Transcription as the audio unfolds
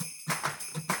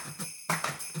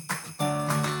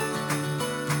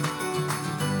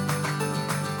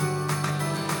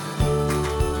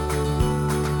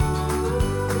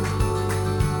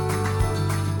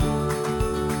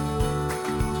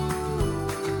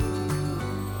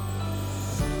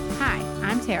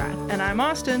Tara. And I'm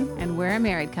Austin. And we're a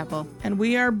married couple. And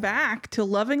we are back to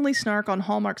lovingly snark on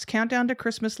Hallmark's Countdown to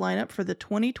Christmas lineup for the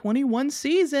 2021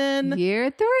 season.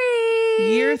 Year 3.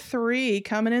 Year 3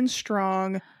 coming in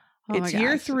strong. Oh it's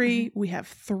year 3. We have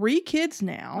 3 kids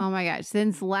now. Oh my gosh.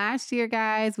 Since last year,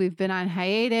 guys, we've been on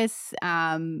hiatus.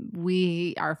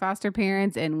 We are foster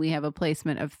parents and we have a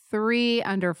placement of 3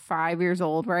 under 5 years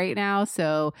old right now.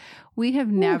 So we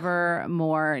have never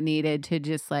more needed to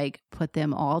just like put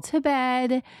them all to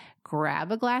bed,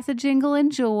 grab a glass of Jingle and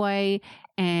Joy,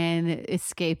 and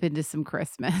escape into some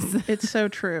Christmas. It's so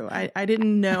true. I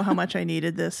didn't know how much I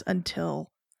needed this until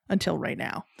right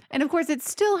now. And of course, it's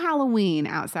still Halloween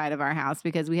outside of our house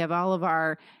because we have all of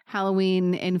our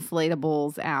Halloween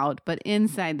inflatables out. But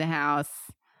inside the house,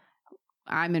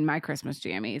 I'm in my Christmas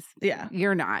jammies. Yeah.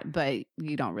 You're not, but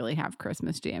you don't really have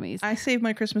Christmas jammies. I save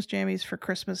my Christmas jammies for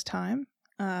Christmas time.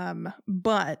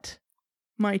 But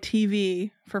my TV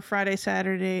for Friday,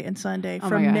 Saturday, and Sunday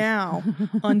from now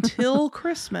until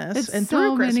Christmas it's and so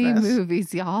through Christmas. Many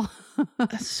movies, y'all.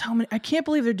 So many. I can't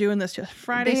believe they're doing this just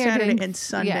Friday, Saturday, and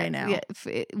Sunday now.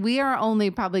 Yeah, we are only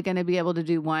probably going to be able to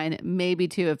do 1, maybe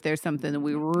 2 if there's something that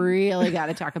we really got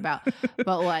to talk about.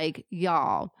 But like,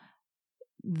 y'all,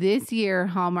 this year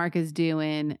Hallmark is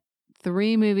doing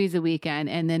 3 movies a weekend,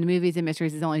 and then Movies and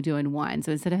Mysteries is only doing 1.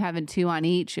 So instead of having 2 on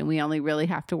each, and we only really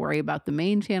have to worry about the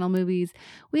main channel movies,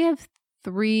 we have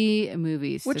 3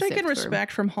 movies. Which I can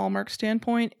respect from Hallmark's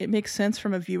standpoint. It makes sense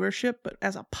from a viewership, but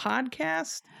as a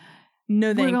podcast,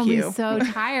 no thank you. We're going to be so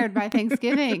tired by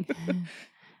Thanksgiving.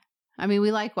 I mean, we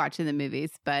like watching the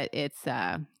movies, but it's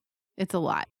a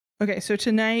lot. Okay, so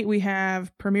tonight we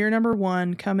have premiere number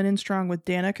 1 coming in strong with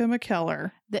Danica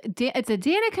McKellar. It's a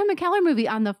Danica McKellar movie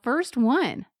on the first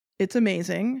one. It's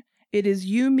amazing. It is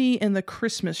You, Me, and the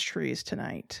Christmas Trees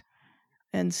tonight.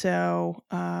 And so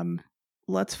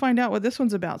let's find out what this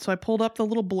one's about. So I pulled up the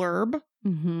little blurb,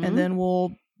 and then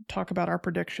we'll talk about our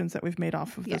predictions that we've made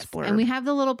off of this blurb. And we have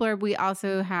the little blurb. We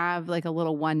also have like a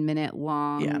little 1 minute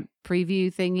long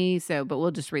preview thingy. But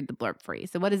we'll just read the blurb for you.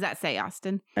 So what does that say,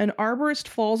 Austin? An arborist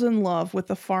falls in love with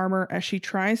the farmer as she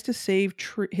tries to save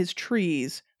his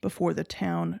trees before the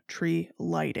town tree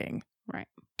lighting. Right.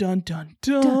 Dun, dun,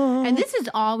 dun. And this is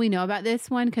all we know about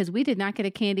this one because we did not get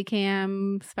a Candy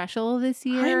Cam special this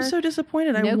year. I'm so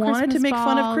disappointed. I wanted to make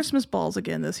fun of Christmas balls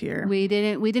again this year. We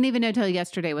didn't even know till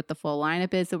yesterday what the full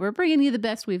lineup is. So we're bringing you the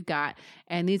best we've got.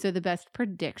 And these are the best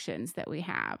predictions that we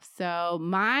have. So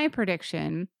my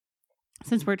prediction,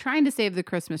 since we're trying to save the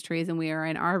Christmas trees and we are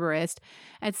an arborist,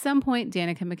 at some point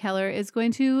Danica McKellar is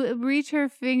going to reach her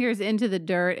fingers into the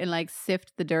dirt and like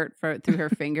sift the dirt through her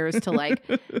fingers to like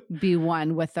be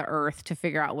one with the earth to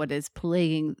figure out what is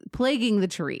plaguing the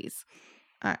trees.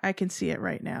 I can see it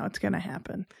right now. It's going to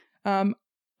happen.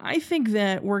 I think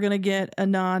that we're going to get a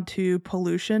nod to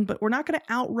pollution, but we're not going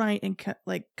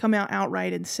to come out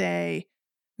outright and say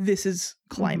this is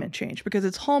climate change because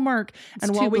it's Hallmark.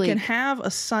 And while we can have a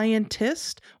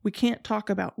scientist, we can't talk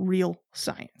about real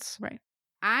science. Right.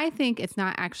 I think it's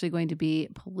not actually going to be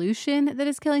pollution that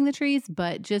is killing the trees,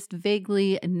 but just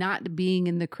vaguely not being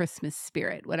in the Christmas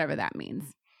spirit, whatever that means.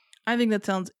 I think that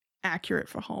sounds accurate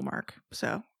for Hallmark.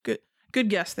 So good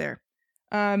guess there.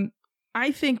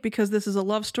 I think because this is a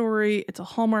love story, it's a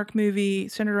Hallmark movie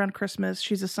centered around Christmas.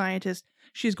 She's a scientist.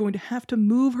 She's going to have to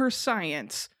move her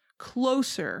science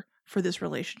closer for this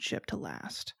relationship to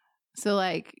last. So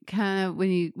like kind of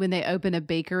when they open a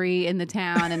bakery in the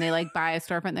town and they like buy a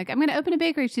storefront, like I'm going to open a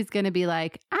bakery. She's going to be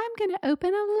like, I'm going to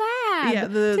open a lab. Yeah,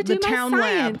 the town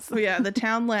lab. Yeah, the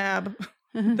town lab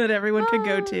that everyone could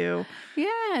go to. Yeah,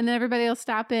 and then everybody will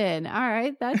stop in. All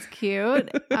right, that's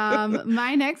cute.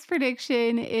 My next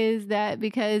prediction is that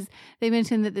because they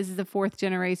mentioned that this is a 4th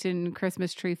generation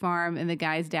Christmas tree farm and the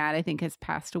guy's dad, I think, has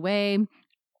passed away.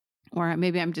 Or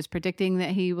maybe I'm just predicting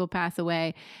that he will pass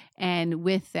away. And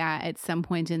with that, at some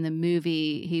point in the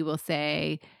movie, he will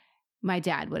say, my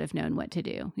dad would have known what to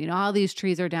do. You know, all these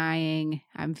trees are dying.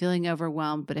 I'm feeling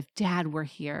overwhelmed. But if Dad were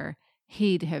here,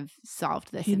 he'd have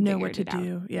solved this. He'd know what to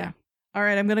do. Yeah. All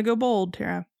right. I'm going to go bold,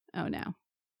 Tara. Oh, no.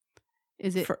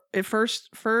 Is it? First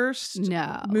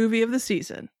no. movie of the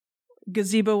season.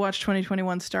 Gazebo Watch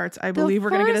 2021 starts. I believe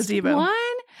we're going to get a Gazebo. One?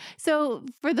 So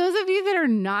for those of you that are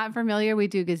not familiar, we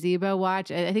do Gazebo Watch.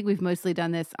 I think we've mostly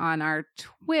done this on our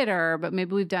Twitter, but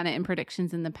maybe we've done it in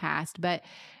predictions in the past. But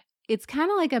it's kind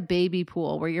of like a baby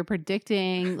pool where you're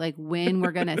predicting like when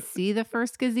we're going to see the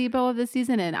first gazebo of the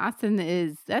season. And Austin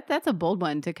that's a bold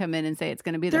one to come in and say it's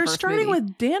going to be the first movie. They're starting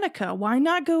with Danica. Why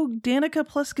not go Danica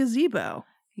plus gazebo?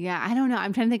 Yeah, I don't know.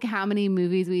 I'm trying to think how many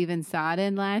movies we even saw it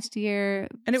in last year.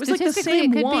 And it was like the Statistically,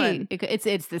 same it could one. be.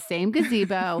 It's the same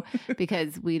gazebo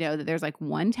because we know that there's like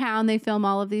one town they film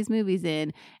all of these movies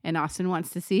in, and Austin wants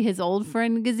to see his old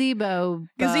friend Gazebo.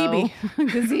 Gazebo.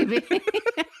 Gazebo.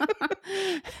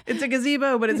 It's a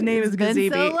gazebo, but its name is It's been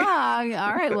Gazebo. so long.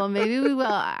 All right, well, maybe we will.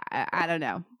 I don't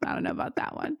know. I don't know about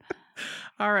that one.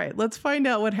 All right, let's find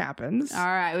out what happens. All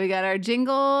right, we got our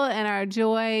jingle and our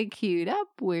joy queued up.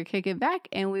 We're kicking back,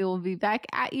 and we will be back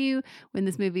at you when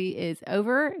this movie is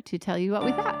over to tell you what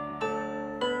we thought.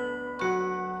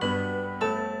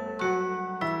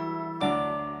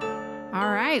 All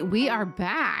right, we are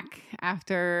back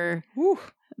after Whew.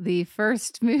 the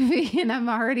first movie, and I'm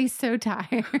already so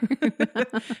tired.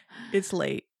 It's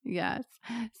late. Yes.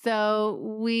 So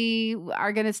we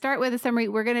are going to start with a summary.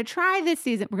 We're going to try this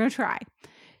season. We're going to try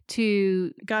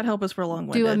to God help us for a long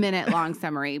do a minute-long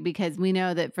summary because we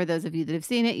know that for those of you that have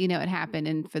seen it, you know it happened.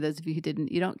 And for those of you who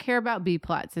didn't, you don't care about B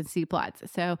plots and C plots.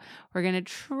 So we're going to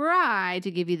try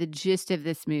to give you the gist of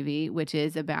this movie, which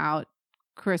is about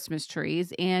Christmas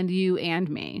trees and you and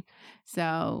me.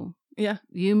 So Yeah.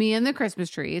 You, Me, and the Christmas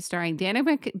Tree, starring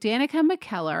Danica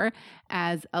McKellar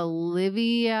as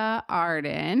Olivia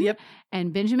Arden. Yep.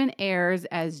 And Benjamin Ayres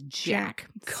as Jack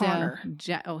Connor.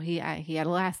 So, he had a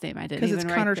last name. I didn't Because even it's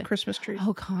write Connor's the- Christmas tree.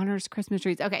 Oh, Connor's Christmas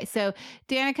trees. Okay, so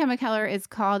Danica McKellar is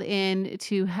called in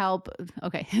to help.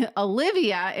 Okay,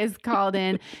 Olivia is called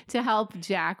in to help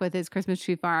Jack with his Christmas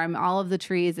tree farm. All of the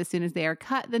trees, as soon as they are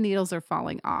cut, the needles are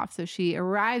falling off. So she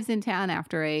arrives in town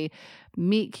after a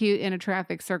meet cute in a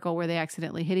traffic circle where they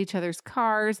accidentally hit each other's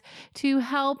cars to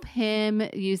help him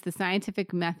use the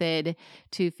scientific method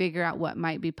to figure out what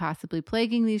might be possibly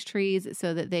plaguing these trees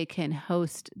so that they can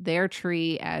host their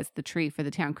tree as the tree for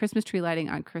the town Christmas tree lighting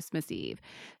on Christmas Eve.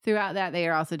 Throughout that, they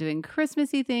are also doing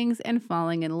Christmassy things and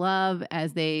falling in love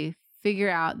as they figure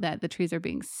out that the trees are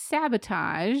being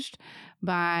sabotaged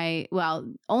by, well,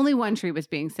 only one tree was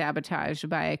being sabotaged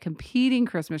by a competing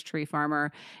Christmas tree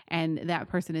farmer, and that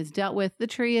person is dealt with. The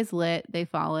tree is lit. They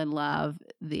fall in love.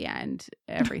 The end.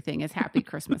 Everything is happy.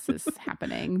 Christmas is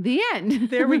happening. The end.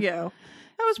 There we go.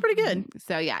 That was pretty good.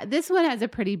 So yeah, this one has a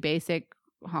pretty basic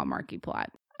Hallmarky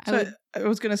plot. I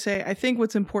was going to say, I think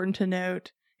what's important to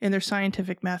note in their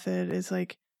scientific method is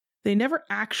like they never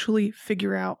actually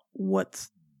figure out what's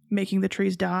making the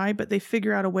trees die, but they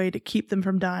figure out a way to keep them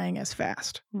from dying as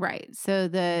fast. Right. So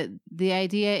the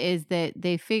idea is that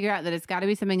they figure out that it's got to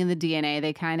be something in the DNA.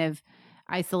 They kind of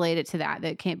isolate it to that.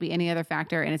 That can't be any other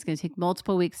factor. And it's going to take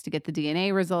multiple weeks to get the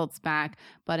DNA results back.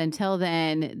 But until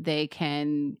then, they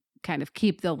can kind of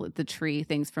keep the tree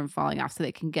things from falling off so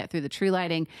they can get through the tree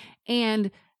lighting.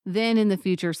 And then in the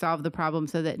future solve the problem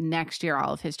so that next year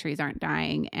all of his trees aren't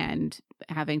dying and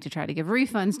having to try to give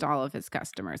refunds to all of his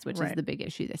customers, which is the big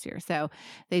issue this year. So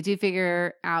they do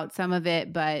figure out some of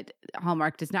it, but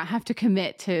Hallmark does not have to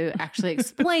commit to actually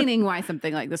explaining why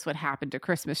something like this would happen to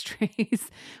Christmas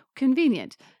trees.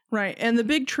 Convenient. Right. And the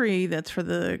big tree that's for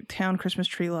the town Christmas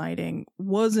tree lighting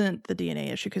wasn't the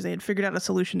DNA issue because they had figured out a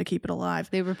solution to keep it alive.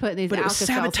 They were putting these But it was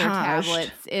Alka-Seltzer sabotaged.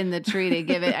 tablets in the tree to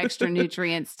give it extra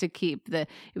nutrients to keep it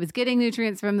was getting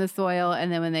nutrients from the soil.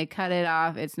 And then when they cut it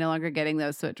off, it's no longer getting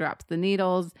those. So it drops the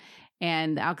needles,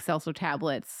 and the Alka-Seltzer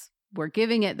tablets were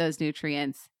giving it those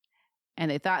nutrients,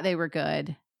 and they thought they were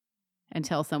good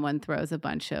until someone throws a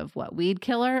bunch of weed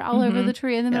killer all over the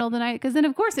tree in the middle of the night. Because then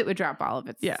of course it would drop all of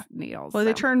its needles. Well,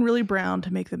 they turn really brown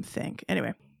to make them think.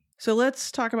 Anyway, so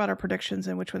let's talk about our predictions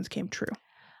and which ones came true.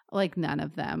 Like none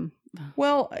of them.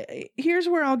 Well, here's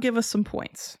where I'll give us some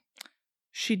points.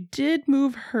 She did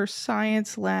move her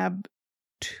science lab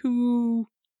to,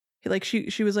 like, she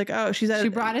was like, oh, she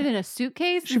brought it in a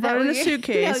suitcase. She brought it in a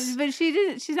suitcase. No, but she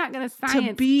didn't. She's not going to science.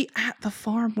 to be at the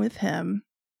farm with him.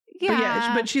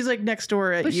 Yeah, but she's like next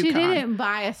door at But UConn. she didn't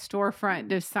buy a storefront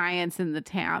to science in the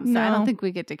town. So I No. don't think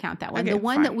we get to count that one. Okay, The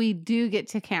one fine. that we do get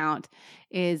to count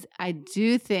is I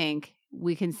do think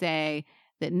we can say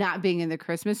that not being in the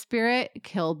Christmas spirit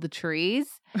killed the trees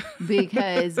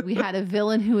because we had a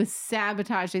villain who was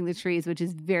sabotaging the trees, which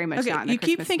is very much not in the you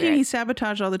keep Christmas thinking spirit. he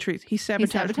sabotaged all the trees. He He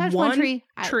sabotaged, sabotaged one tree.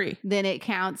 tree. Then it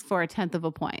counts for 1/10 of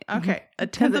a point. Okay, a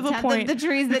Because tenth of a point. the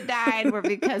trees that died were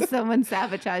because someone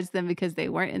sabotaged them because they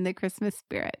weren't in the Christmas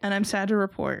spirit. And I'm sad to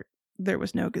report there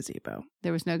was no gazebo.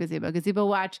 There was no gazebo. Gazebo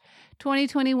Watch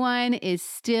 2021 is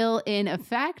still in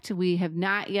effect. We have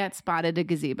not yet spotted a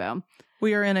gazebo.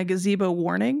 We are in a gazebo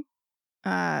warning,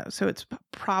 so it's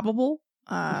probable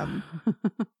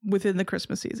within the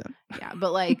Christmas season. Yeah,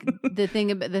 but like the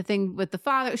thing with the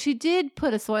father, she did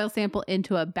put a soil sample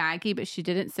into a baggie, but she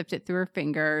didn't sift it through her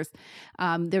fingers.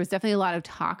 There was definitely a lot of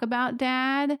talk about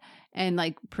Dad and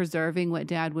like preserving what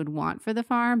Dad would want for the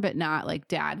farm, but not like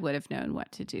Dad would have known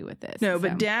what to do with this. No,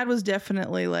 but Dad was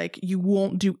definitely like, you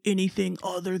won't do anything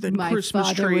other than my Christmas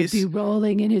father trees. would be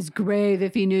rolling in his grave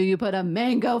if he knew you put a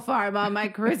mango farm on my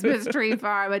Christmas tree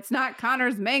farm. It's not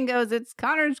Connor's mangoes, it's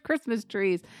Connor's Christmas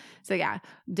trees. So yeah,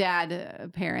 Dad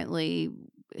apparently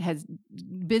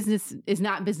is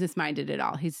not business minded at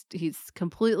all. He's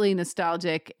completely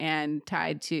nostalgic and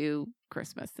tied to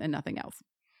Christmas and nothing else.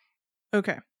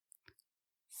 Okay.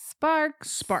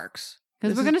 Sparks.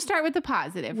 Because we're going to start with the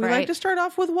positive, we right? like to start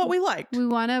off with what we liked. We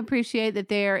want to appreciate that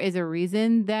there is a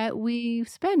reason that we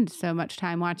spend so much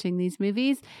time watching these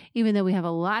movies, even though we have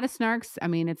a lot of snarks. I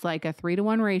mean, it's like a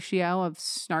 3-to-1 ratio of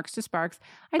snarks to sparks.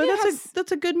 But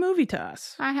that's a good movie to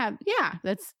us. Yeah,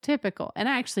 that's typical. And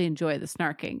I actually enjoy the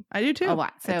snarking. I do too. A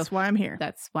lot. So that's why I'm here.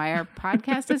 That's why our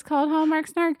podcast is called Hallmark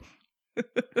Snark.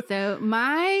 So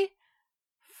my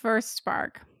first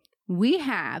spark, we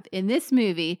have in this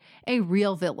movie a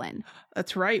real villain.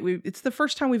 That's right. It's the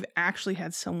first time we've actually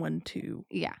had someone to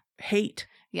hate.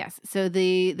 Yes. So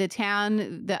the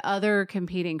town, the other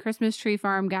competing Christmas tree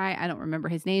farm guy, I don't remember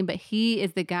his name, but he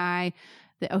is the guy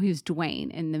he was Dwayne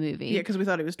in the movie. Yeah, because we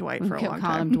thought he was Dwight for a long time.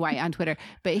 Call him Dwight on Twitter.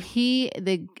 But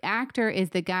the actor is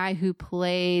the guy who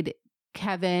played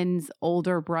Kevin's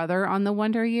older brother on the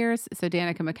Wonder Years. So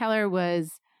Danica McKellar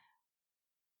was,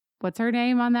 what's her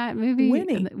name on that movie?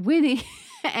 Winnie.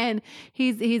 And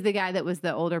he's the guy that was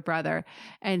the older brother.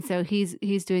 And so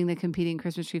he's doing the competing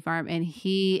Christmas tree farm, and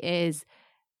he is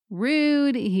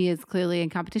rude. He is clearly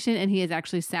in competition, and he is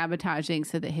actually sabotaging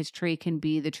so that his tree can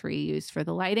be the tree used for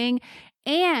the lighting.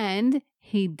 And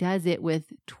he does it with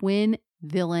twin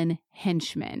villain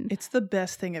henchmen. It's the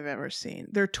best thing I've ever seen.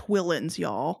 They're twillins,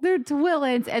 y'all. They're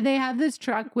twillins, and they have this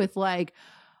truck with like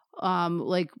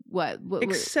what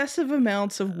excessive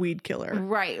amounts of weed killer,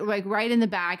 right, like right in the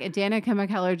back. And Danica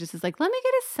McKellar just is like, let me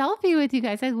get a selfie with you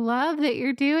guys, I love that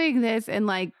you're doing this, and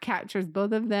like captures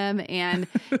both of them. And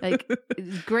like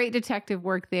great detective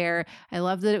work there. I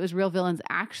love that it was real villains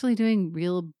actually doing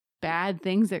real bad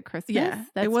things at Christmas. Yeah,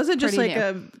 it wasn't just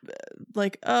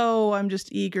like oh, I'm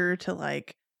just eager to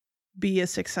like be a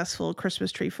successful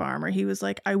Christmas tree farmer. He was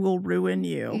like, I will ruin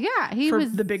you. Yeah, he for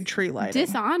was the big tree lighting.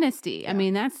 Dishonesty. Yeah. I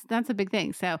mean, that's a big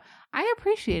thing. So I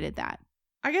appreciated that.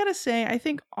 I gotta say, I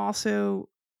think also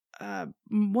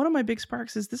one of my big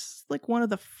sparks is this is like one of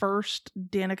the first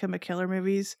Danica McKellar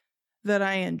movies that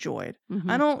I enjoyed. Mm-hmm.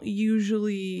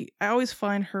 I always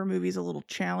find her movies a little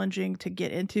challenging to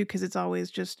get into because it's always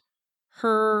just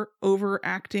her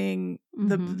overacting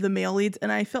the male leads. And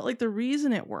I felt like the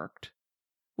reason it worked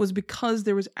was because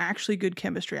there was actually good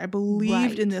chemistry. I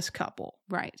believed in this couple.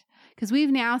 Right. Because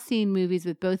we've now seen movies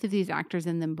with both of these actors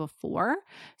in them before.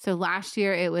 So last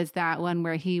year it was that one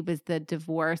where he was the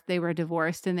divorce. They were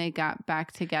divorced and they got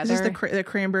back together. This is the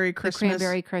Cranberry Christmas. The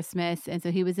Cranberry Christmas. And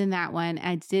so he was in that one.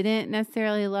 I didn't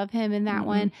necessarily love him in that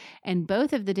one. And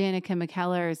both of the Danica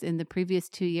McKellars in the previous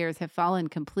 2 years have fallen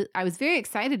completely. I was very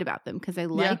excited about them because I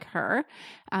like her.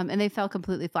 And they fell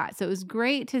completely flat. So it was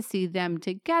great to see them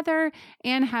together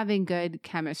and having good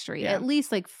chemistry. At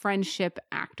least like friendship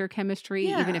actor chemistry,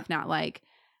 even if not like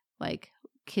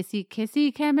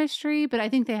kissy chemistry, but I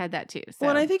think they had that too. So. Well,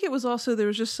 and I think it was also, there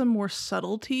was just some more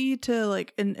subtlety to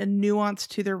like and nuance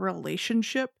to their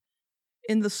relationship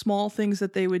in the small things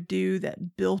that they would do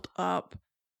that built up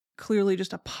clearly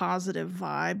just a positive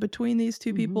vibe between these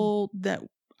two people that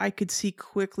I could see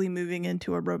quickly moving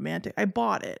into a romantic. I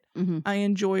bought it. I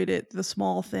enjoyed it. The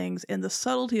small things and the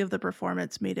subtlety of the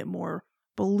performance made it more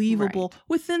believable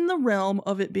within the realm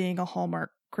of it being a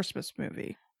Hallmark Christmas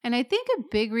movie. And I think a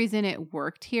big reason it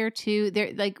worked here too,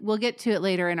 there, like we'll get to it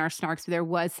later in our snarks, there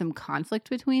was some conflict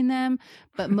between them,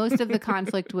 but most of the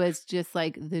conflict was just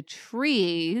like the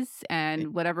trees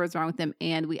and whatever was wrong with them.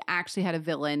 And we actually had a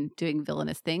villain doing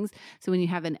villainous things. So when you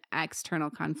have an external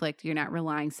conflict, you're not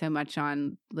relying so much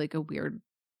on like a weird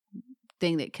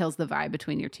thing that kills the vibe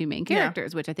between your two main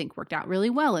characters, which I think worked out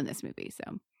really well in this movie.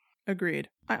 So. Agreed.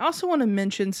 I also want to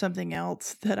mention something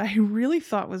else that I really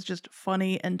thought was just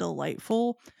funny and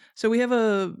delightful. So we have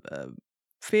a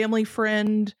family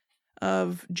friend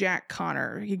of Jack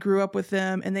Connor. He grew up with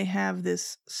them and they have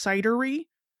this cidery,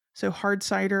 so hard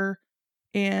cider,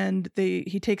 and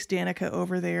he takes Danica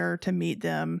over there to meet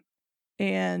them,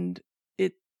 and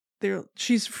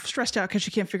she's stressed out because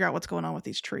she can't figure out what's going on with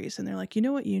these trees, and they're like, you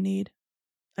know what you need?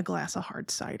 A glass of hard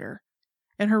cider.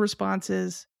 And her response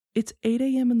is, it's 8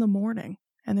 a.m. in the morning.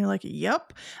 And they're like,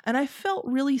 yep. And I felt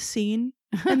really seen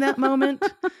in that moment.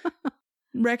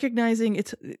 recognizing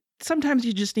sometimes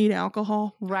you just need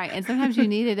alcohol. Right. And sometimes you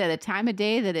need it at a time of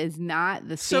day that is not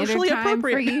the standard Socially time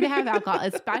appropriate. for you to have alcohol,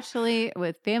 especially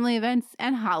with family events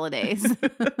and holidays.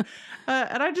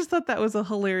 And I just thought that was a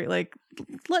hilarious, like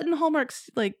letting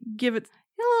Hallmarks like give it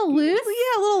A little loose.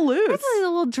 Yeah, a little loose. It's a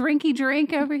little drinky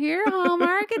drink over here,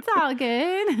 Hallmark. It's all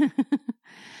good.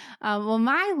 Well,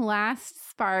 my last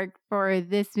spark for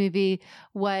this movie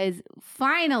was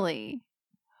finally,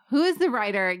 who is the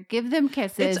writer? Give Them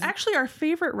Kisses. It's actually our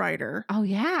favorite writer. Oh,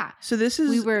 yeah. So this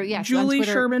is on Julie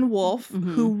Twitter. Sherman Wolfe,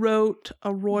 Mhm. who wrote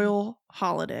A Royal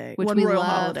Holiday, Which One we Royal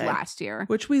loved Holiday, last year.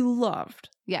 which we loved.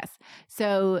 Yes.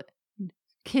 So,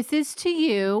 Kisses to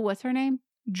You. What's her name?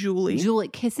 Julie. Julie.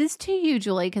 Kisses to you,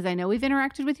 Julie, because I know we've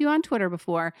interacted with you on Twitter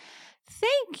before.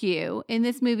 Thank you in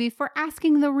this movie for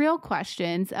asking the real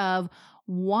questions of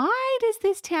why does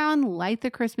this town light the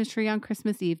Christmas tree on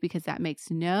Christmas Eve? Because that makes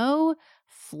no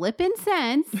flippin'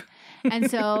 sense.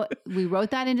 And so we wrote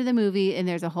that into the movie, and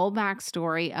there's a whole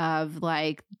backstory of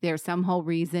like there's some whole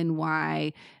reason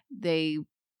why there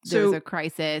was a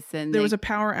crisis and there was a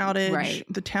power outage. Right.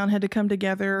 The town had to come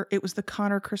together. It was the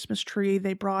Connor Christmas tree.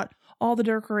 They brought all the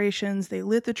decorations. They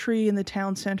lit the tree in the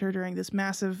town center during this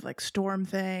massive like storm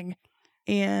thing.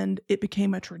 And it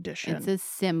became a tradition. It's a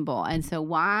symbol. And so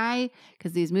why?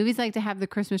 Because these movies like to have the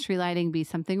Christmas tree lighting be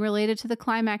something related to the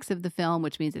climax of the film,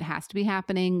 which means it has to be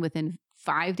happening within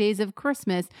 5 days of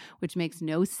Christmas, which makes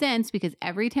no sense because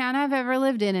every town I've ever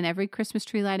lived in and every Christmas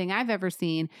tree lighting I've ever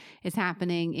seen is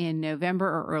happening in November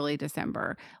or early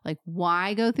December. Like,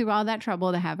 why go through all that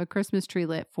trouble to have a Christmas tree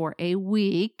lit for a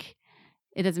week?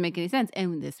 It doesn't make any sense.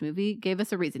 And this movie gave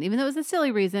us a reason, even though it was a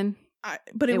silly reason.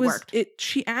 But it worked.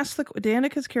 She asked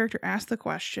Danica's character asked the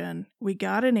question. We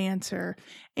got an answer,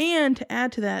 and to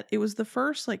add to that, it was the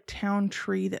first like town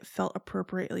tree that felt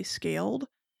appropriately scaled.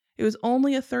 It was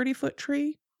only a 30-foot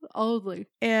tree, Only.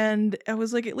 and I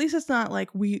was like, at least it's not like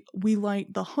we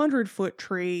light the 100-foot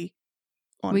tree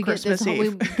on Christmas Eve.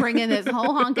 We bring in this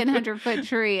whole honking 100-foot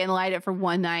tree and light it for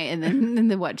one night, and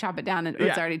then what? Chop it down, and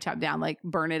it's already chopped down. Like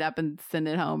burn it up and send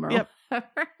it home, or whatever.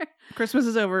 Christmas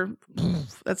is over.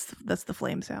 That's the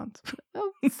flame sounds.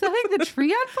 Oh, setting the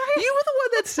tree on fire. You were the one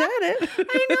that said it.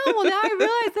 I know. Well, now I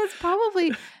realize that's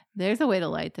probably there's a way to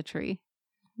light the tree.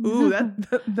 Ooh, that's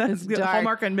It's the dark.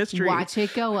 Hallmark and mystery. Watch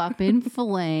it go up in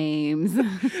flames.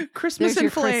 Christmas There's in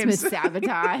your flames. Christmas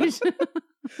sabotage.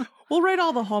 We'll write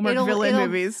all the Hallmark villain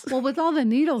movies. Well, with all the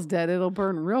needles dead, it'll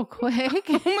burn real quick.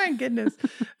 Oh my goodness.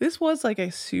 This was like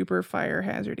a super fire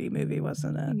hazardy movie,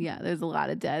 wasn't it? Yeah, there's a lot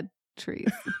of dead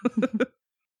trees.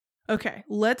 Okay,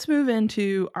 let's move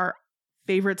into our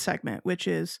favorite segment, which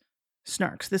is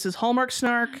Snarks. This is Hallmark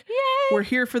Snark. Yay! We're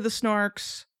here for the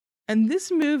Snarks. And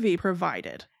this movie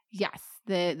provided. Yes,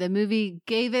 the movie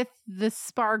gaveth the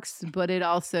sparks, but it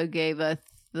also gaveth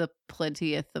the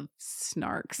plenteeth of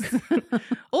snarks.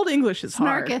 Old English is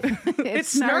hard. Snarketh.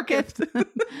 It's snarketh.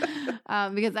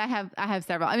 Because I have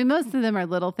several. I mean, most of them are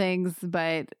little things,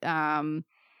 but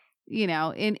you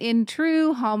know, in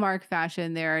true Hallmark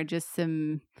fashion, there are just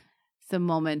some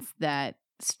moments that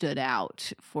stood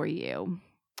out for you.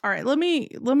 All right, let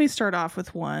me start off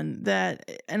with one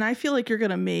that, and I feel like you're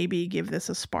gonna maybe give this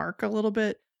a spark a little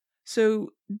bit. So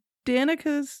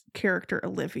Danica's character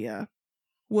Olivia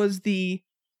was the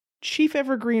chief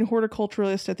evergreen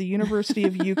horticulturalist at the University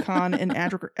of Yukon in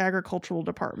agricultural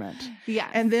department. Yeah,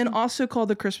 And then also called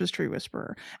the Christmas tree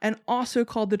whisperer, and also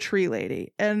called the tree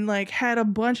lady, and like had a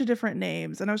bunch of different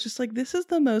names. And I was just like, this is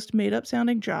the most made up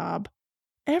sounding job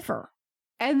ever.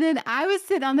 And then I was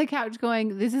sitting on the couch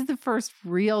going, this is the first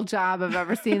real job I've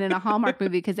ever seen in a Hallmark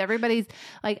movie, because everybody's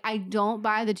like, I don't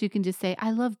buy that you can just say,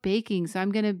 I love baking, so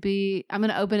I'm going to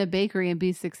open a bakery and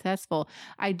be successful.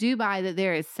 I do buy that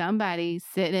there is somebody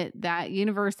sitting at that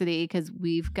university, because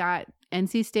we've got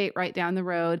NC State right down the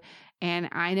road, and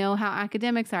I know how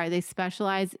academics are. They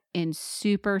specialize in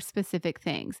super specific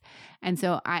things. And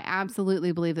so I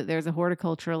absolutely believe that there's a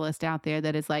horticulturalist out there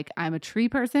that is like, I'm a tree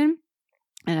person,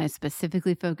 and I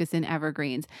specifically focus in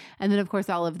evergreens. And then, of course,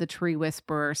 all of the tree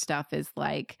whisperer stuff is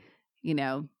like, you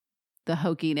know, the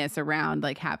hokiness around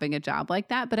like having a job like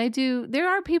that. But there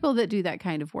are people that do that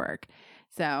kind of work.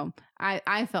 So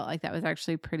I felt like that was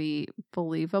actually pretty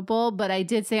believable. But I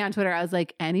did say on Twitter, I was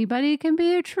like, anybody can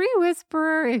be a tree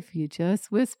whisperer if you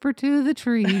just whisper to the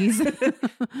trees.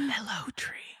 Hello,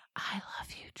 tree. I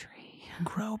love you, tree.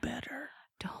 Grow better.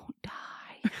 Don't die.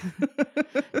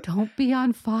 Don't be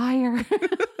on fire.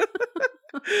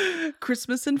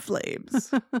 Christmas in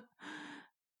flames.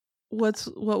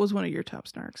 what was one of your top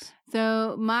snarks?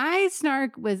 So my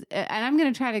snark was, and I'm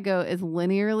going to try to go as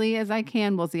linearly as I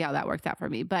can. We'll see how that works out for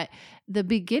me. But the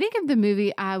beginning of the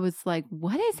movie, I was like,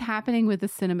 what is happening with the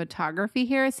cinematography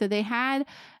here? So they had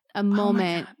a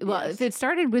moment. God, well, yes. it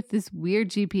started with this weird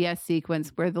GPS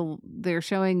sequence where they're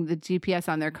showing the GPS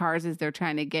on their cars as they're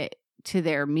trying to get to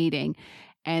their meeting.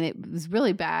 And it was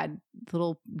really bad,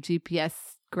 little GPS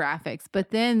graphics, but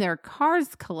then their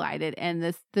cars collided, and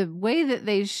the way that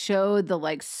they showed the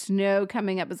like snow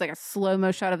coming up was like a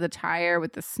slow-mo shot of the tire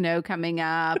with the snow coming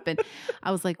up, and I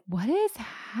was like, what is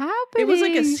happening? It was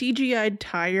like a CGI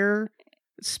tire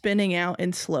spinning out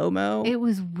in slow-mo. It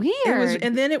was weird.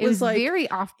 And then it was like very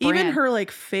off-brand. Even her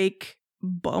like fake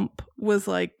bump was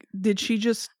like, did she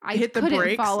just hit the brakes? I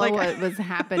couldn't follow what was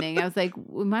happening. I was like,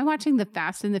 am I watching the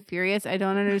Fast and the Furious? I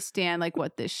don't understand like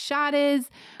what this shot is,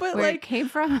 but where like it came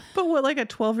from. But what, like a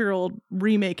 12-year-old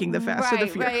remaking the Fast and the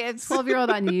Furious? Right, a 12-year-old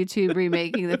on YouTube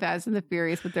remaking the Fast and the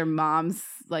Furious with their mom's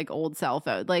like old cell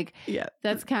phone. Like, yeah,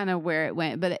 that's kind of where it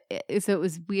went. But so it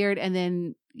was weird. And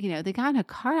then, they got in a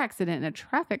car accident in a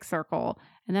traffic circle,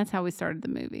 and that's how we started the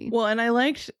movie. Well, and I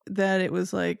liked that it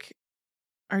was like,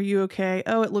 are you okay?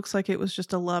 Oh, it looks like it was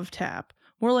just a love tap.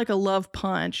 More like a love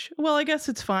punch. Well, I guess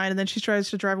it's fine. And then she tries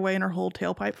to drive away and her whole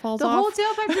tailpipe falls off. The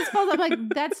whole tailpipe just falls off. Like,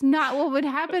 that's not what would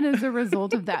happen as a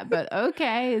result of that. But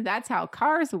okay, that's how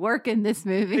cars work in this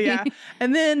movie. Yeah.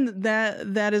 And then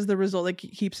that is the result that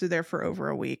keeps her there for over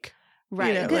a week.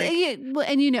 Right.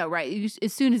 Right.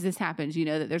 As soon as this happens,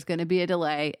 that there's going to be a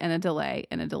delay and a delay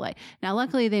and a delay. Now,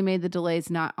 luckily, they made the delays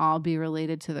not all be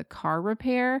related to the car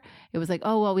repair. It was like,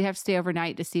 oh, well, we have to stay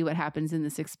overnight to see what happens in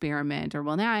this experiment. Or,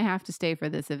 well, now I have to stay for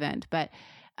this event. But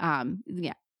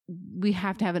we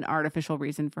have to have an artificial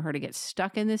reason for her to get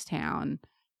stuck in this town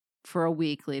for a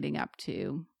week leading up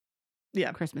to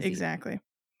Christmas Eve. Exactly.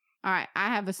 All right. I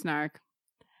have a snark.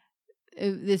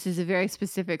 This is a very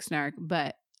specific snark,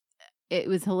 but it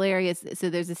was hilarious. So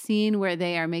there's a scene where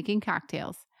they are making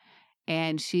cocktails,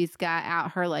 and she's got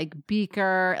out her like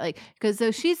beaker,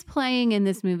 so she's playing in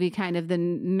this movie kind of the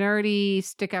nerdy,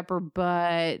 stick up her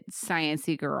butt,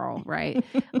 sciencey girl, right?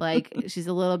 Like, she's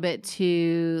a little bit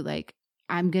too like,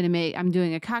 I'm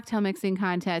doing a cocktail mixing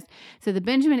contest. So the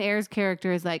Benjamin Ayres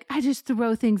character is like, I just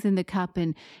throw things in the cup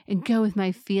and go with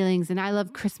my feelings. And I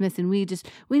love Christmas, and we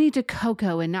need to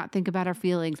cocoa and not think about our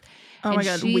feelings. Oh my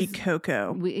God, we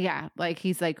cocoa.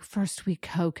 He's like, first we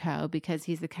cocoa, because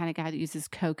he's the kind of guy that uses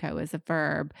cocoa as a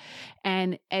verb.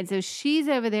 And so she's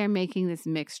over there making this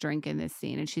mixed drink in this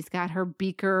scene, and she's got her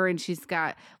beaker, and she's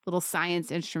got little science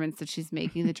instruments that she's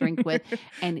making the drink with.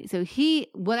 And so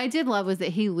what I did love was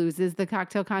that he loses the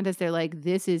cocktail contest. They're like,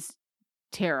 this is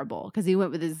terrible, because he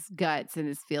went with his guts and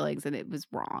his feelings, and it was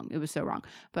wrong. It was so wrong.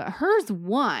 But hers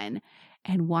won.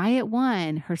 And why it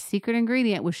won, her secret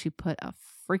ingredient was she put a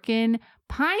freaking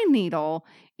pine needle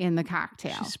in the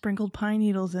cocktail. She sprinkled pine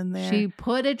needles in there. She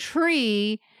put a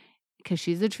tree, because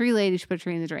she's a tree lady, she put a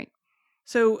tree in the drink.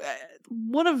 So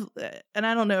and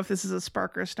I don't know if this is a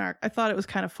spark or a snark, I thought it was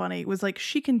kind of funny. It was like,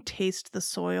 she can taste the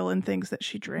soil and things that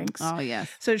she drinks. Oh,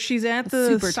 yes. So she's at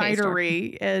the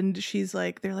cidery, and she's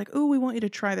like, they're like, oh, we want you to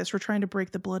try this. We're trying to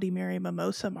break the Bloody Mary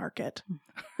mimosa market.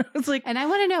 It's like, and I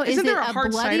want to know, is it a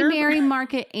Bloody cider? Mary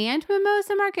market and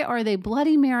mimosa market, or are they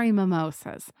Bloody Mary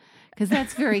mimosas? Because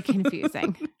that's very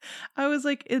confusing. I was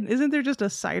like, isn't there just a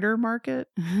cider market?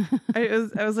 I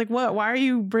was like, what? Why are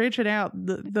you branching out?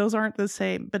 Those aren't the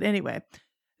same. But anyway,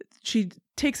 she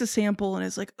takes a sample and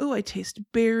is like, oh, I taste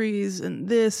berries and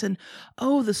this, and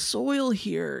oh, the soil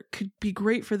here could be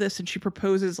great for this. And she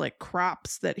proposes like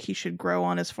crops that he should grow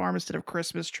on his farm instead of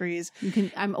Christmas trees.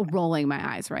 I'm rolling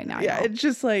my eyes right now. Yeah, it's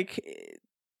just like,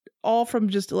 all from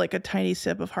just like a tiny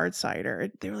sip of hard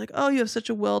cider. They were like, oh, you have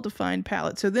such a well-defined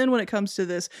palate. So then when it comes to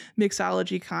this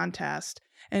mixology contest,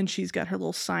 and she's got her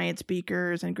little science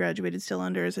beakers and graduated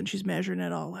cylinders, and she's measuring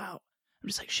it all out, I'm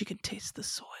just like, she can taste the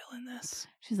soil in this.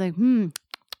 She's like,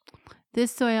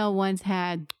 this soil once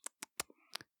had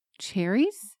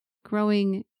cherries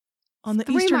growing on the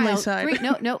easterly side.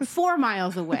 4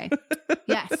 miles away.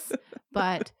 Yes,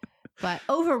 but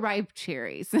overripe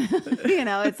cherries,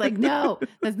 it's like, no,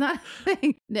 that's not a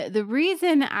thing. The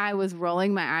reason I was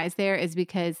rolling my eyes there is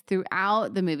because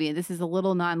throughout the movie, and this is a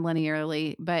little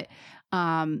non-linearly, but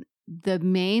the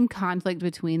main conflict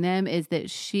between them is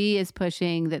that she is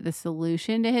pushing that the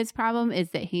solution to his problem is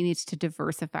that he needs to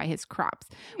diversify his crops,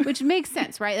 which makes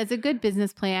sense, right? That's a good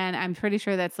business plan. I'm pretty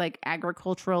sure that's like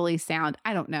agriculturally sound.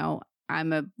 I don't know.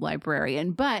 I'm a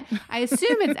librarian, but I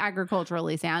assume it's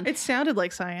agriculturally sound. It sounded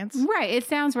like science. Right. It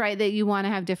sounds right that you want to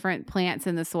have different plants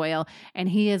in the soil. And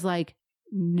he is like,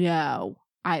 no,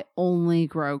 I only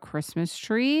grow Christmas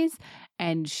trees.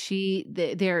 And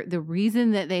the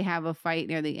reason that they have a fight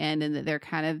near the end and that they're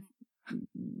kind of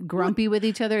grumpy with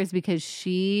each other is because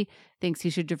she thinks he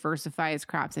should diversify his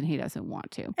crops and he doesn't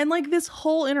want to. And like this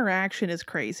whole interaction is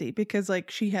crazy because like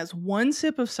she has one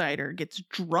sip of cider, gets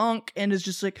drunk, and is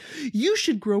just like, you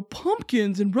should grow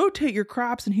pumpkins and rotate your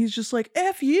crops. And he's just like,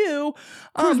 F you.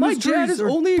 My dad is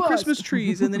only Christmas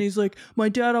trees. And then he's like, my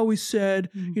dad always said,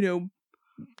 you know,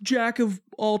 jack of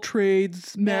all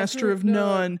trades, master of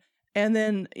none. And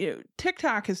then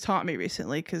TikTok has taught me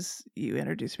recently because you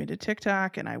introduced me to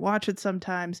TikTok and I watch it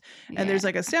sometimes. And there's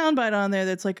like a soundbite on there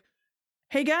that's like,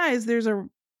 hey guys, there's a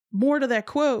more to that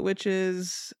quote, which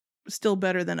is still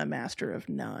better than a master of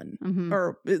none. Mm-hmm.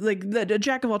 Or like a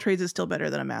jack of all trades is still better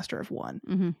than a master of one.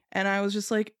 Mm-hmm. And I was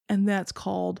just like, and that's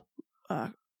called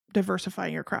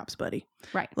diversifying your crops, buddy.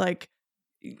 Right. Like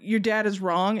your dad is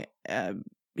wrong.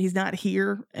 He's not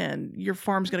here and your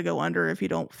farm's going to go under if you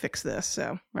don't fix this.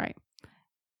 So, right.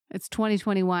 It's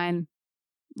 2021.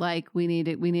 Like we need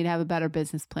to have a better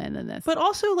business plan than this. But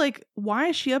also like, why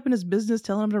is she up in his business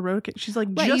telling him to rotate? She's like,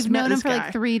 Right, just you've met known him this for guy.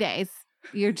 like 3 days.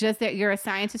 You're a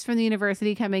scientist from the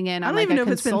university coming in on I don't like even a know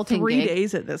if it's been consulting 3 gig.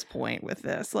 days at this point with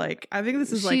this. Like, I think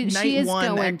this is like night she is one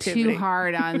going activity. too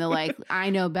hard on the like, I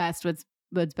know best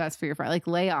what's best for your farm. Like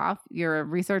lay off. You're a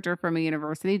researcher from a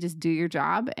university. Just do your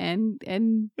job and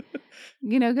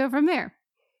go from there.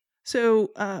 So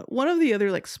one of the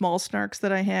other like small snarks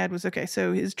that I had was, okay,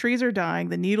 so his trees are dying.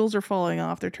 The needles are falling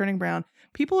off. They're turning brown.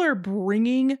 People are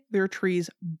bringing their trees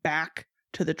back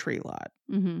to the tree lot.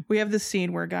 Mm-hmm. We have this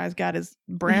scene where a guy's got his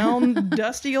brown,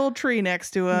 dusty old tree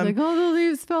next to him. Like, all the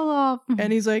leaves fell off.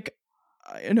 And he's like,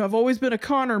 I've always been a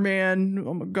Connor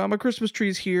man. Got my Christmas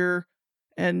trees here.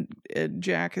 And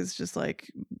Jack is just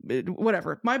like,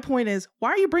 whatever. My point is, why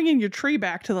are you bringing your tree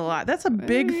back to the lot? That's a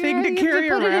big thing to carry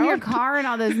put around. it in your car and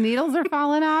all those needles are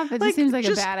falling off. It Like, just seems like a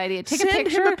just bad idea. Take Send a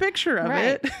picture. him a picture of Right.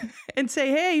 it and say,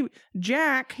 hey,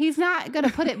 Jack. He's not going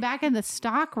to put it back in the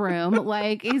stock room.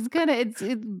 Like he's going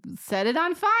to set it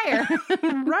on fire.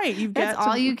 Right. You've got That's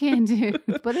all you can do.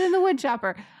 Put it in the wood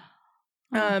chopper.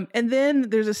 And then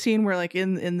there's a scene where like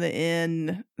in the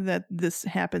inn that this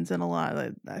happens in a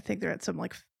lot. I think they're at some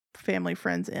like family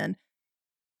friends inn.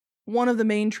 One of the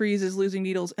main trees is losing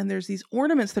needles and there's these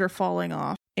ornaments that are falling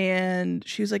off. And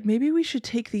she was like, maybe we should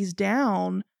take these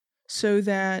down so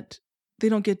that they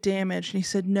don't get damaged. And he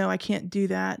said, no, I can't do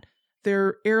that.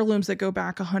 They're heirlooms that go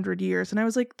back 100 years. And I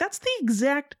was like, that's the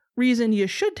exact reason you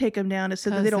should take them down, is so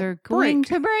that they don't going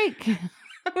break. to break.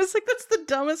 I was like, that's the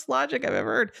dumbest logic I've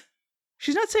ever heard.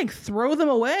 She's not saying throw them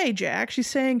away, Jack. She's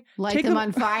saying Light take them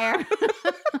on fire.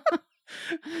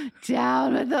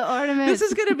 Down with the ornaments. This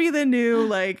is going to be the new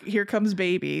like Here Comes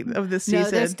Baby of this season. No,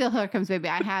 there's still Here Comes Baby.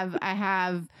 I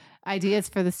have ideas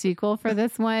for the sequel for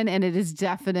this one, and it is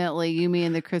definitely Yumi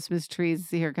and the Christmas Trees.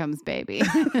 Here Comes Baby.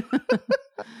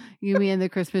 Yumi and the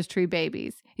Christmas Tree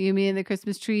Babies. Yumi and the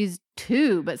Christmas Trees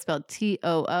 2, but spelled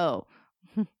TOO.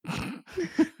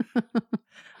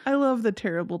 I love the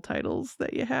terrible titles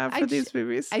that you have for these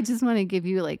movies. I just want to give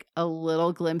you like a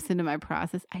little glimpse into my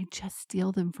process. I just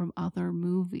steal them from other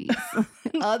movies,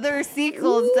 other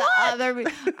sequels to other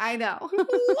movies. I know.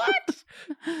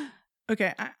 What?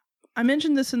 Okay, I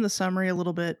mentioned this in the summary a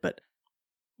little bit, but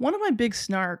one of my big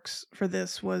snarks for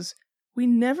this was we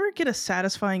never get a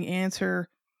satisfying answer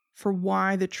for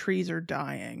why the trees are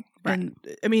dying. Right. And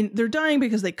I mean, they're dying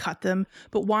because they cut them,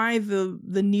 but why the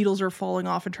needles are falling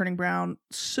off and turning brown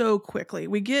so quickly.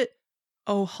 We get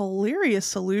a hilarious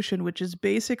solution, which is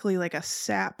basically like a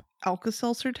sap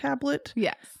Alka-Seltzer tablet.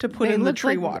 Yes. To put in the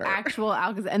tree water. Actual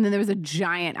Alka, and then there was a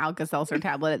giant Alka-Seltzer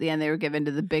tablet at the end they were given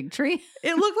to the big tree.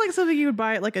 It looked like something you would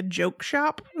buy at like a joke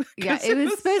shop. Yeah, it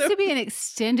was supposed to be an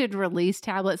extended release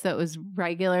tablet, so it was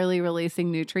regularly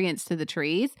releasing nutrients to the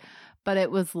trees, but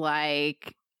it was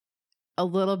like a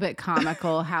little bit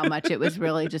comical how much it was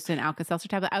really just an Alka-Seltzer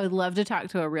tablet. I would love to talk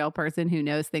to a real person who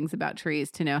knows things about trees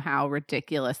to know how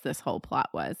ridiculous this whole plot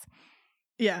was.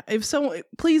 Yeah, if someone,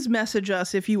 please message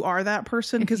us if you are that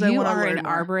person, because I want to learn. If you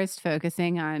are an arborist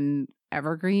focusing on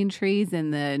evergreen trees in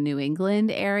the New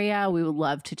England area, we would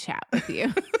love to chat with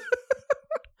you.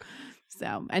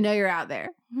 So I know you're out there.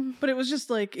 But it was just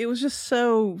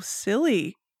so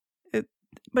silly. But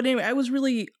anyway, I was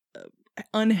really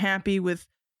unhappy with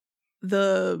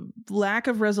the lack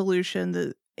of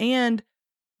resolution and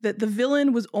that the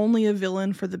villain was only a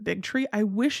villain for the big tree. I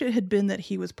wish it had been that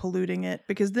he was polluting it,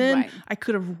 because then Right. I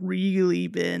could have really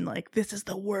been like, this is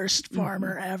the worst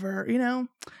farmer ever, you know?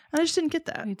 I just didn't get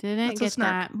that. We didn't That's a get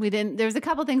snark. that. We didn't. There's a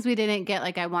couple things we didn't get.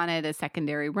 Like I wanted a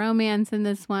secondary romance in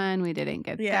this one. We didn't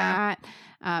get Yeah.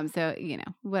 that. So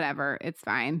whatever. It's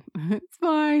fine. It's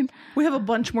fine. We have a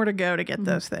bunch more to go to get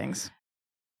those things.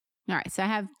 All right. So I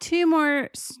have two more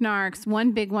snarks,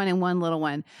 one big one and one little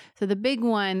one. So the big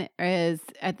one is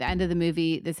at the end of the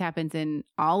movie. This happens in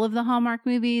all of the Hallmark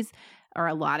movies, or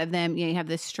a lot of them. You have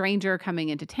this stranger coming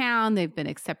into town. They've been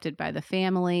accepted by the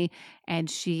family, and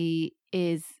she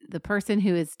is the person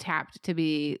who is tapped to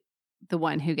be the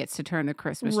one who gets to turn the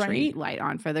Christmas tree Right. light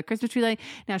on for the Christmas tree light.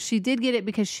 Now, she did get it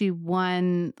because she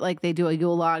won, like they do a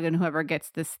Yule log, and whoever gets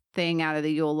this thing out of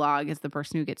the Yule log is the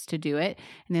person who gets to do it.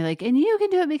 And they're like, and you can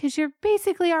do it because you're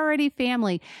basically already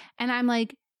family. And I'm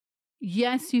like,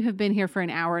 yes, you have been here for an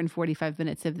hour and 45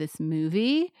 minutes of this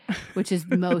movie, which is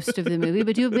most of the movie,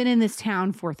 but you have been in this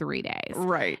town for 3 days.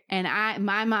 Right. And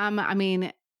my mom, I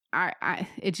mean,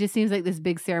 it just seems like this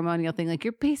big ceremonial thing. Like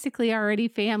you're basically already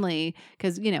family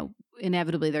because,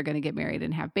 inevitably they're going to get married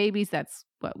and have babies. That's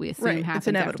what we assume Right. It's happens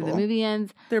after inevitable. the movie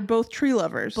ends. They're both tree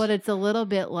lovers. But it's a little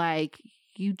bit like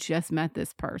you just met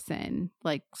this person.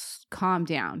 Like calm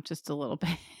down just a little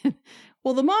bit.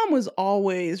 Well, the mom was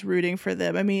always rooting for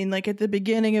them. I mean, like at the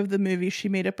beginning of the movie, she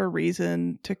made up a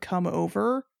reason to come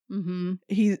over.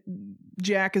 Mm-hmm.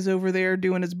 Jack is over there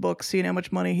doing his book, seeing how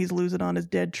much money he's losing on his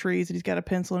dead trees, and he's got a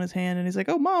pencil in his hand, and he's like,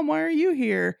 "Oh, Mom, why are you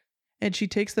here?" And she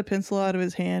takes the pencil out of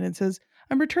his hand and says,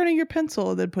 "I'm returning your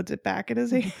pencil," and then puts it back in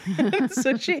his hand.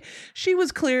 So she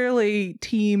was clearly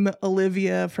team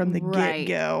Olivia from the Right.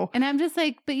 get-go. And I'm just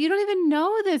like, but you don't even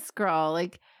know this girl.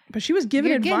 Like, But she was giving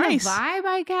you're advice. getting a vibe,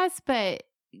 I guess, but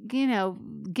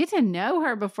get to know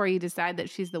her before you decide that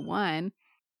she's the one.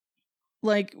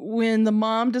 Like when the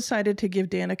mom decided to give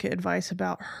Danica advice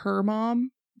about her mom,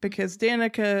 because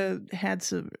Danica had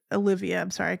Olivia,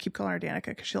 I'm sorry, I keep calling her Danica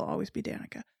because she'll always be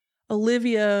Danica.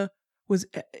 Olivia was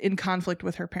in conflict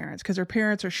with her parents because her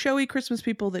parents are showy Christmas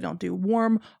people. They don't do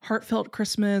warm, heartfelt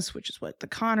Christmas, which is what the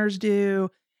Connors do.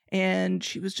 And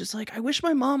she was just like, I wish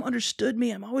my mom understood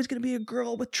me. I'm always going to be a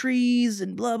girl with trees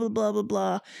and blah, blah, blah, blah,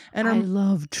 blah. And I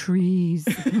love trees.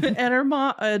 and her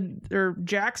mom, or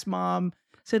Jack's mom,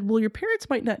 said, well, your parents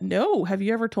might not know. Have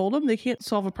you ever told them? They can't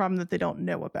solve a problem that they don't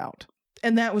know about.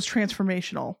 And that was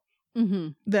transformational. Mm-hmm.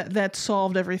 That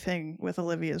solved everything with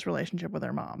Olivia's relationship with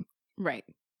her mom. Right.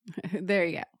 There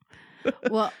you go.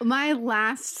 Well, my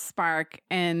last spark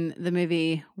in the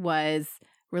movie was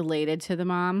related to the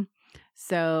mom.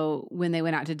 So when they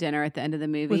went out to dinner at the end of the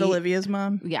movie. With Olivia's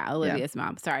mom? Yeah, Olivia's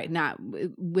mom. Sorry, not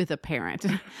with a parent.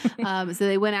 So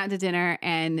they went out to dinner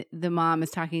and the mom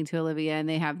is talking to Olivia and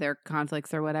they have their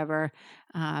conflicts or whatever.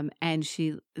 And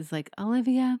she is like,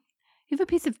 Olivia, you have a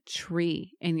piece of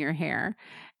tree in your hair.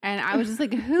 And I was just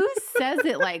like, who says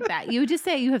it like that? You would just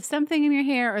say you have something in your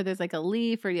hair, or there's like a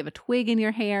leaf, or you have a twig in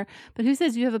your hair. But who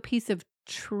says you have a piece of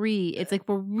tree? It's like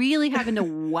we're really having to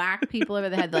whack people over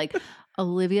the head. Like,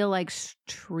 Olivia likes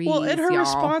trees. Well, and her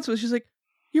response was, she's like,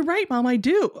 you're right, Mom, I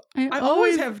do. I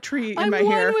always have tree in my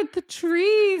hair. I'm one with the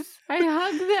trees. I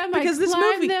hug them. Because I this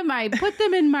climb movie- them. I put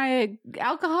them in my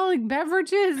alcoholic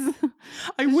beverages.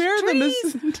 I wear them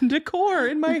as decor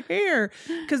in my hair.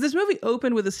 Because this movie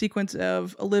opened with a sequence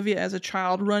of Olivia as a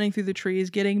child running through the trees,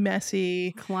 getting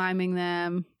messy. Climbing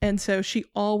them. And so she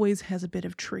always has a bit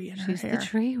of tree in her She's hair. the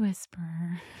tree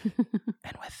whisperer.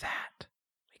 And with that,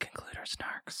 we conclude our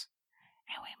snarks.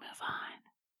 And we move on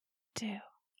to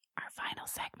our final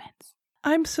segments.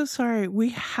 I'm so sorry.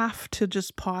 We have to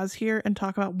just pause here and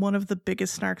talk about one of the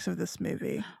biggest snarks of this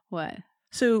movie. What?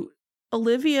 So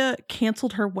Olivia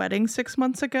canceled her wedding 6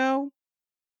 months ago,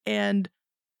 and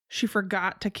she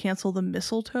forgot to cancel the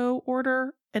mistletoe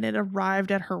order, and it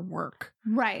arrived at her work.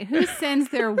 Right. Who sends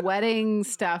their wedding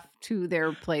stuff to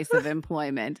their place of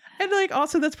employment? And like,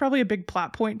 also that's probably a big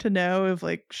plot point to know if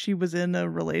like she was in a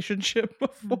relationship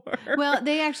before. Well,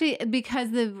 they actually,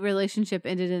 because the relationship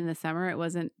ended in the summer, it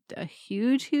wasn't a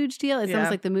huge deal. It's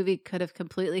almost like the movie could have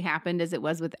completely happened as it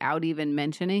was without even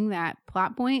mentioning that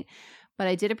plot point. But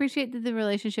I did appreciate that the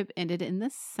relationship ended in the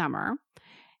summer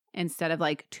instead of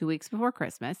like 2 weeks before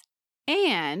Christmas.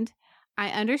 And I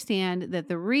understand that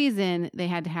the reason they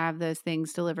had to have those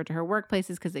things delivered to her workplace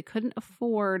is because they couldn't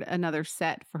afford another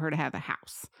set for her to have a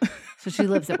house. So she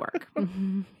lives at work.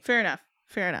 Fair enough.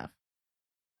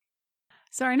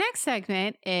 So our next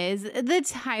segment is the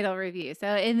title review.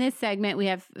 So in this segment, we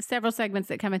have several segments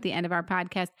that come at the end of our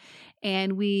podcast,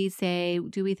 and we say,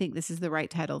 do we think this is the right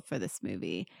title for this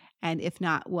movie? And if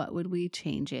not, what would we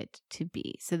change it to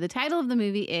be? So the title of the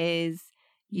movie is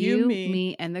You,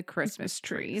 Me, and the Christmas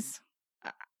Trees.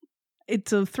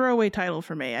 It's a throwaway title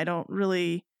for me. I don't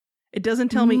really, it doesn't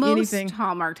tell me Most anything.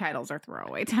 Hallmark titles are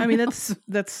throwaway titles. I mean,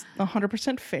 that's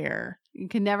 100% fair. You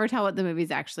can never tell what the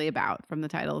movie's actually about from the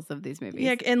titles of these movies.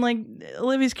 Yeah, and like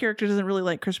Olivia's character doesn't really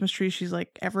like Christmas trees. She's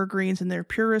like evergreens in their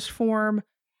purest form.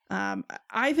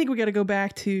 I think we got to go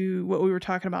back to what we were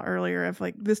talking about earlier of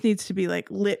like, this needs to be like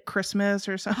lit Christmas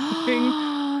or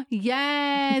something.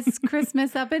 Yes,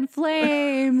 Christmas up in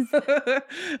flames.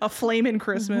 A flame in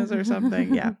Christmas or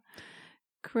something. Yeah.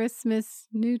 Christmas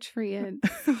nutrients.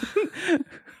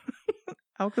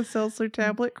 Alka-Seltzer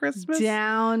tablet Christmas.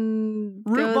 Down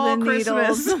Root go ball the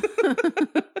Christmas.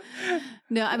 needles.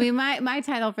 No, I mean my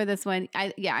title for this one,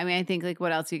 I think like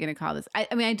what else are you going to call this? I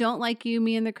mean I don't like You,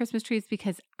 Me, and the Christmas Trees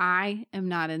because I am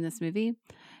not in this movie.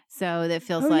 So that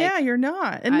feels like yeah, you're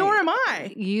not. And nor am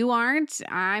I. You aren't.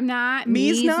 I'm not.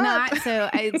 Me's not. So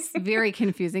it's very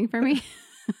confusing for me.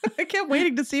 I kept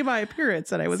waiting to see my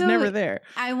appearance and I was So, never there.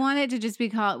 I wanted to just be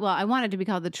called, I wanted to be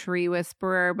called the Tree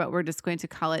Whisperer, but we're just going to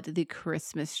call it the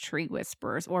Christmas Tree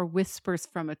Whisperers or Whispers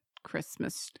from a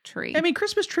Christmas Tree. I mean,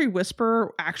 Christmas Tree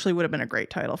Whisperer actually would have been a great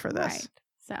title for this. Right.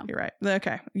 So You're right.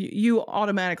 Okay. You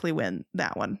automatically win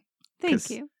that one. thank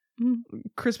you.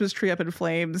 Christmas Tree Up in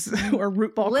Flames or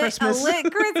Root Ball Christmas.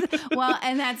 Lit Christmas. Well,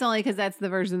 and that's only because that's the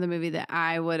version of the movie that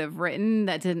I would have written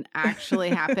that didn't actually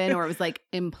happen, or it was like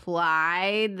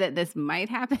implied that this might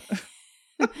happen,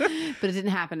 but it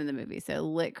didn't happen in the movie. So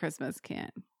Lit Christmas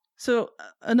can't. So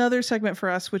another segment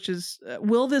for us, which is,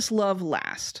 will this love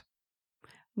last?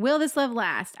 Will this love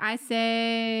last? I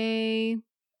say,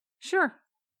 sure.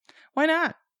 Why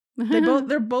not?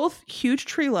 They're both huge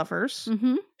tree lovers.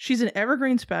 Mm-hmm. She's an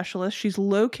evergreen specialist. She's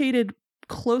located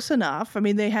close enough. I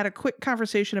mean, they had a quick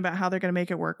conversation about how they're going to make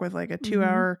it work with like a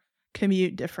 2-hour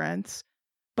commute difference.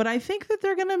 But I think that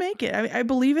they're going to make it. I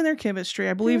believe in their chemistry.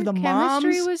 I believe the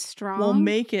chemistry moms was strong. will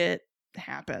make it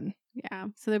happen. Yeah.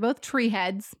 So they're both tree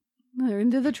heads. They're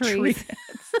into the trees. Tree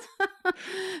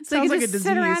So Sounds you like can a just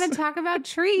sit around disease. and talk about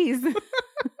trees.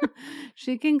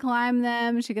 She can climb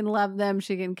them. She can love them.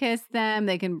 She can kiss them.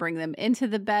 They can bring them into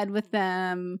the bed with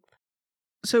them.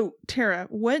 So, Tara,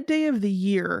 what day of the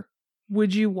year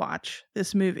would you watch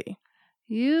this movie?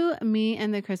 You, Me,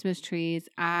 and the Christmas Trees,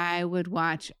 I would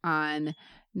watch on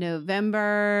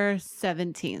November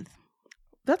 17th.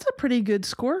 That's a pretty good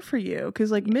score for you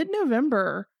because like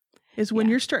mid-November is when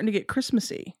Yeah. you're starting to get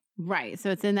Christmassy. Right. So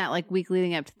it's in that like week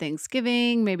leading up to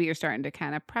Thanksgiving. Maybe you're starting to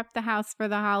kind of prep the house for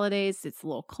the holidays. It's a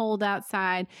little cold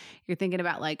outside. You're thinking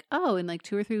about like, oh, in like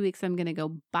 2 or 3 weeks, I'm going to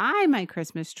go buy my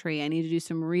Christmas tree. I need to do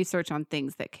some research on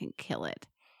things that can kill it.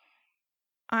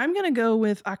 I'm going to go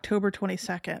with October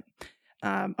 22nd,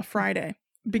 a Friday,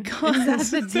 because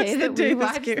Is that the day that we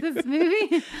watched this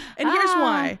movie? And here's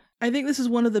why. I think this is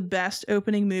one of the best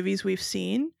opening movies we've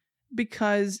seen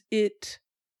because it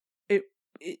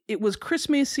was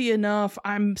Christmassy enough.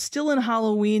 I'm still in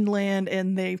Halloween land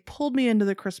and they pulled me into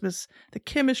the Christmas. The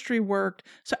chemistry worked.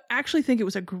 So I actually think it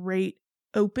was a great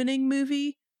opening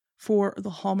movie for the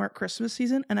Hallmark Christmas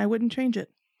season and I wouldn't change it.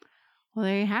 Well,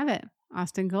 there you have it.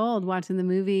 Austin Gold watching the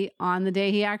movie on the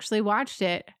day he actually watched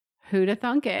it. Who'd have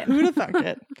thunk it? Who'd have thunk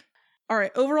it? All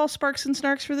right. Overall sparks and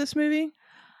snarks for this movie?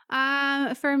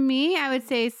 For me, I would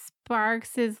say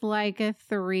Sparks is like a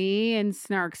 3 and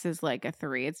Snarks is like a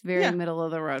 3. It's very middle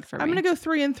of the road for me. I'm going to go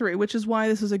 3 and 3, which is why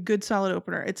this is a good solid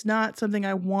opener. It's not something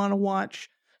I want to watch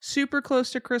super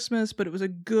close to Christmas, but it was a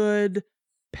good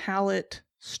palate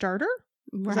starter.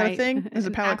 Is that a thing? Is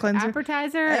a palate cleanser?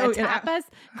 Appetizer? Oh, tapas?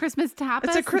 Christmas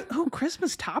tapas? It's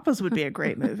Christmas tapas would be a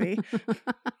great movie.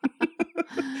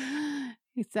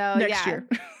 So Next year.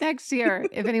 Next year,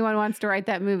 if anyone wants to write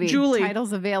that movie, Julie.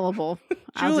 title's available.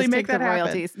 I'll Julie, just make take the that happen.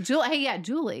 royalties.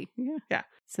 Julie. Yeah.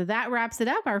 So that wraps it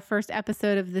up. Our first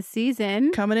episode of the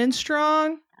season. Coming in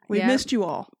strong. We Yep. missed you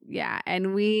all. Yeah,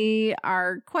 and we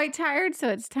are quite tired, so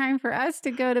it's time for us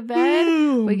to go to bed.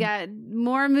 Boom. We got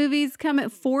more movies coming,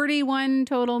 41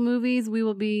 total movies. We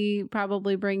will be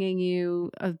probably bringing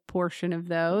you a portion of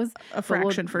those. A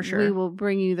fraction for sure. We will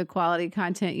bring you the quality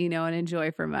content you know and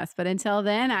enjoy from us. But until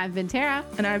then, I've been Tara.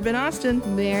 And I've been Austin.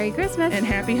 Merry Christmas. And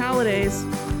happy holidays.